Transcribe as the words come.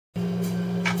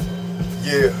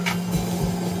Yeah.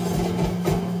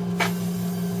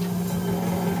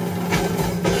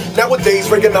 Nowadays,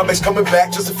 Reaganomics coming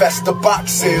back just as fast as the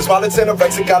box is. While it's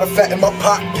anorexic, got a fat in my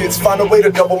pockets. Find a way to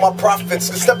double my profits.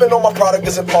 Cause stepping on my product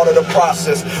isn't part of the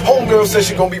process. Homegirl says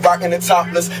she gon' be rocking it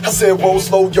topless. I said, roll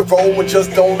slow, you roll, and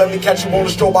just don't let me catch you on the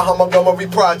stroll behind Montgomery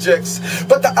projects.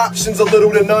 But the options are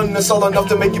little to none. It's all enough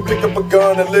to make you pick up a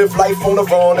gun and live life on the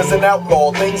run as an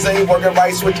outlaw. Things ain't working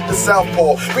right, switching to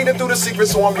southpaw. Reading through the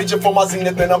secrets, so I'm reaching for my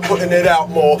zenith, and I'm putting it out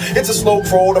more. It's a slow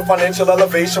crawl to financial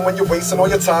elevation when you're wasting all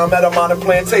your time at a minor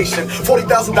plantation.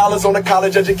 $40,000 on a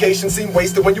college education seem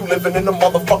wasted when you living in a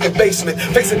motherfucking basement.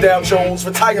 Facing Dow Jones,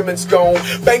 retirement's gone,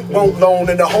 bank won't loan,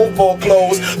 and the home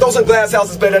foreclosed. Those in glass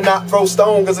houses better not throw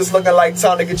stone, cause it's looking like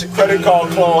time to get your credit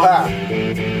card clone high.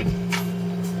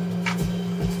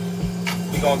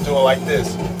 We gonna do it like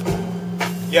this.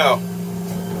 Yo.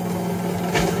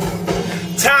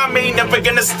 Time ain't never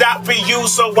gonna stop for you,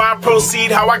 so I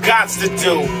proceed how I got to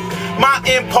do. My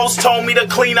impulse told me to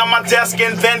clean out my desk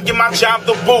and then get my job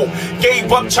the boot.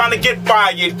 Gave up trying to get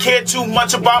fired, cared too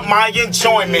much about my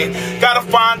enjoyment. Gotta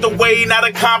find a way now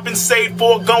to compensate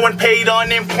for going paid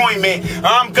unemployment.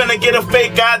 I'm gonna get a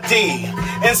fake ID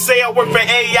and say I work for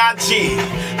AIG.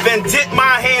 Then dip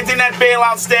my hand in that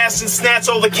bailout stash and snatch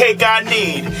all the cake I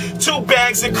need. 2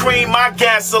 bags of cream, my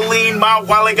gasoline, my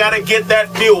wallet gotta get that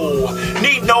fuel.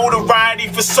 Need notoriety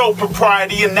for sole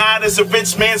propriety and not as a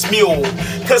rich man's mule.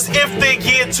 Cause if the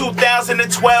year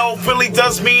 2012 really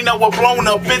does mean I was blown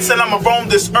up bits and I'ma roam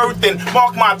this earth and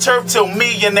mark my turf till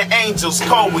me and the angels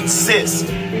coexist.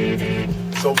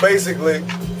 So basically,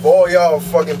 for all y'all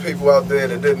fucking people out there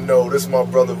that didn't know, this is my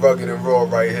brother Rugged and Raw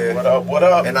right here. What up, what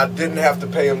up? And I didn't have to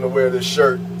pay him to wear this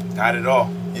shirt. Not at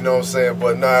all. You know what I'm saying?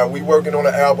 But nah, we working on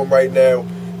an album right now.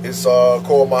 It's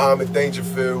called Muhammad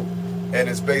Dangerfield. And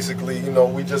it's basically, you know,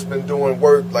 we just been doing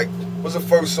work. Like, was the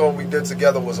first song we did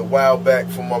together was a while back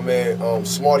for my man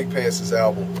Smarty Pants'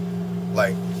 album.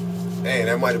 Like, man,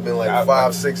 that might have been like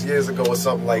 5-6 years ago or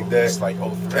something like that. It's like 03.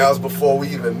 That was before we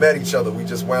even met each other. We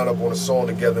just wound up on a song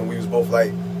together and we was both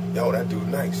like, yo, that dude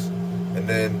nice. And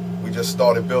then we just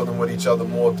started building with each other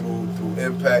more through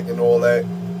Impact and all that.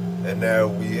 And now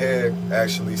we here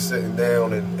actually sitting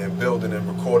down and building and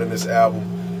recording this album.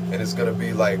 And it's gonna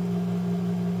be like,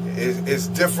 it's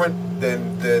different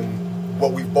than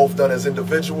what we've both done as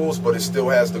individuals, but it still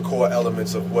has the core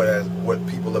elements of what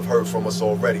people have heard from us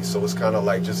already. So it's kind of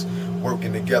like just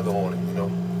working together on it, you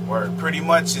know? Word. Pretty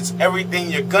much it's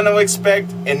everything you're gonna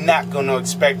expect and not gonna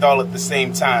expect all at the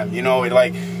same time. You know,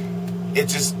 it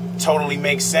just totally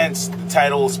makes sense. The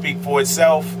title will speak for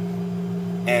itself,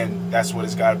 and that's what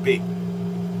it's gotta be.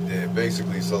 Yeah,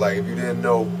 basically. So like if you didn't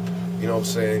know, you know what I'm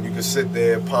saying, you can sit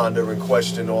there, ponder and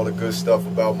question all the good stuff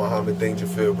about Muhammad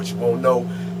Dangerfield, but you won't know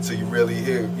until you really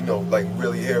hear, you know, like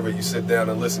really hear it. You sit down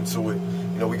and listen to it.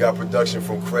 You know, we got production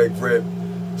from Craig Rip,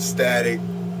 Static,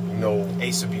 you know,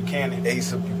 Asa Buchanan,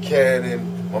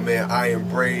 my man Iron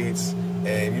Braids,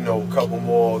 and you know, a couple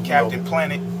more, Captain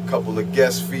Planet, a couple of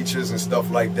guest features and stuff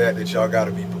like that y'all got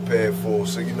to be prepared for.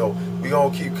 So you know, we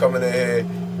gonna keep coming in here,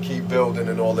 keep building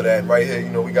and all of that. And right here, you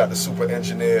know, we got the super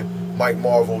engineer Mike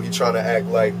Marvel. He trying to act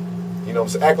like, you know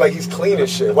what I'm saying, act like he's cleaning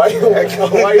shit. Why you trying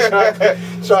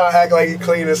to act like he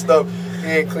cleaning stuff? He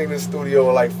ain't cleaned the studio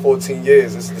in like 14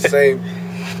 years. It's the same.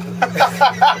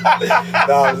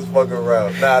 Nah, I'm just fucking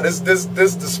around. Nah, this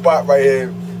the spot right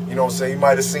here. You know what I'm saying? You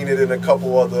might have seen it in a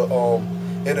couple other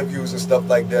interviews and stuff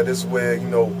like that. This is where, you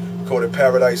know, called it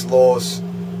Paradise Lost,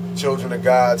 Children of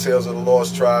God, Tales of the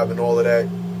Lost Tribe, and all of that.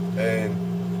 And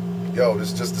yo,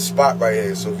 this is just the spot right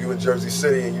here. So if you're in Jersey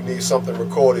City and you need something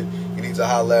recorded, you need to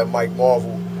holler at Mike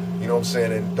Marvel. You know what I'm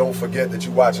saying? And don't forget that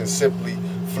you're watching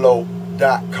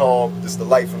simplyflow.com. This is the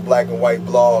Life in Black and White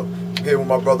blog. I'm here with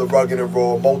my brother Rugged and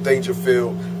Raw, Mo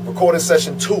Dangerfield. Recording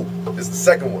session 2 is the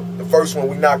second one. The first one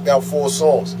we knocked out 4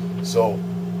 songs. So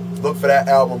look for that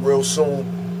album real soon.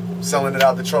 I'm selling it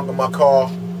out the trunk of my car.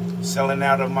 Selling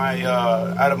out of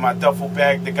my duffel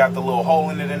bag that got the little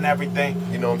hole in it and everything.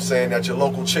 You know what I'm saying? At your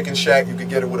local chicken shack, you can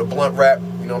get it with a blunt wrap.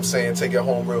 You know what I'm saying? Take it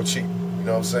home real cheap. You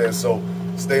know what I'm saying? So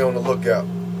stay on the lookout.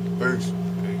 Peace.